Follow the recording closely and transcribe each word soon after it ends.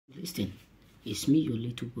Listen, it's me, your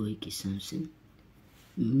little boy, Samson.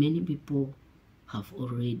 Many people have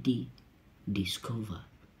already discovered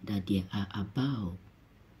that they are about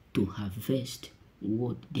to harvest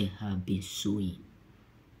what they have been sowing.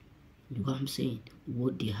 You know what I'm saying?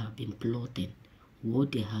 What they have been plotting,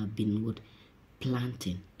 what they have been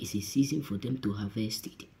planting. Is a season for them to harvest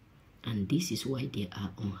it. And this is why they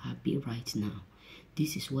are unhappy right now.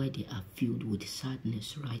 This is why they are filled with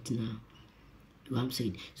sadness right now. You know what I'm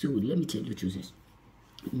saying? So let me tell you the truth.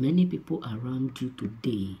 Many people around you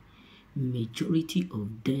today, majority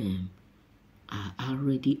of them are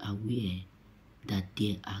already aware that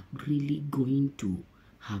they are really going to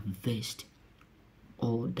harvest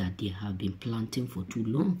all that they have been planting for too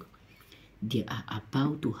long. They are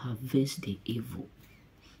about to harvest the evil.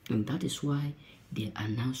 And that is why they are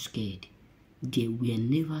now scared. They were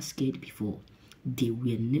never scared before. They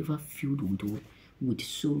were never filled with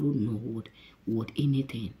sorrow nor with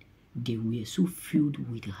anything. They were so filled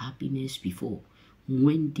with happiness before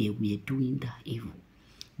when they were doing that evil.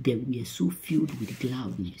 They were so filled with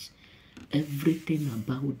gladness. Everything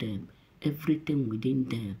about them, everything within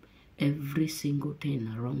them, every single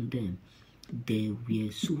thing around them, they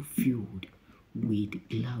were so filled with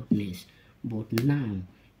gladness. But now,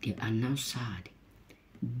 they are now sad.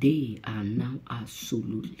 They are now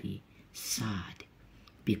absolutely sad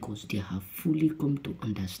because they have fully come to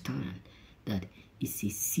understand that it's a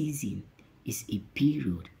season, it's a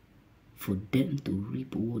period for them to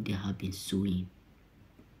reap what they have been sowing,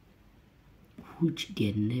 which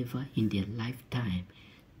they never in their lifetime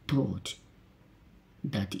thought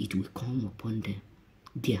that it will come upon them.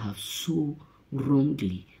 They have sowed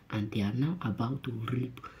wrongly and they are now about to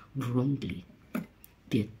reap wrongly.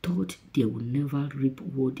 They thought they would never reap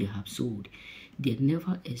what they have sowed. They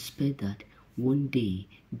never expect that one day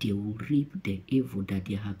they will reap the evil that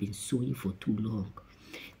they have been sowing for too long.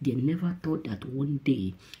 They never thought that one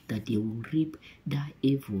day that they will reap that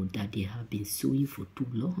evil that they have been sowing for too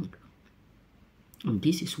long. And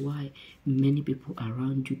this is why many people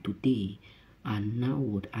around you today are now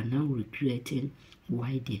regretting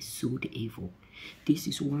why they sowed evil. This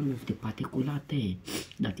is one of the particular things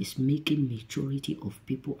that is making majority of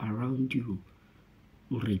people around you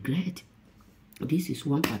regret. This is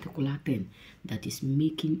one particular thing that is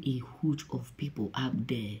making a huge of people out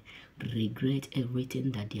there regret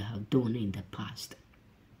everything that they have done in the past.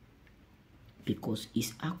 Because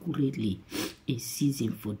it's accurately a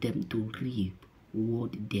season for them to reap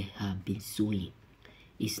what they have been sowing.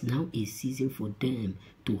 It's now a season for them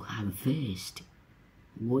to harvest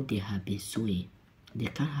what they have been sowing. They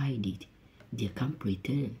can't hide it. They can't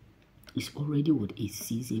pretend. It's already a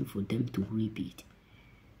season for them to reap it.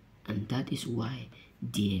 And that is why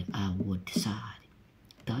they are sad.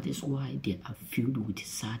 That is why they are filled with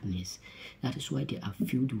sadness. That is why they are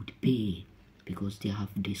filled with pain. Because they have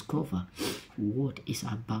discovered what is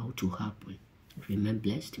about to happen. Remain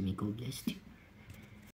blessed. May God bless you.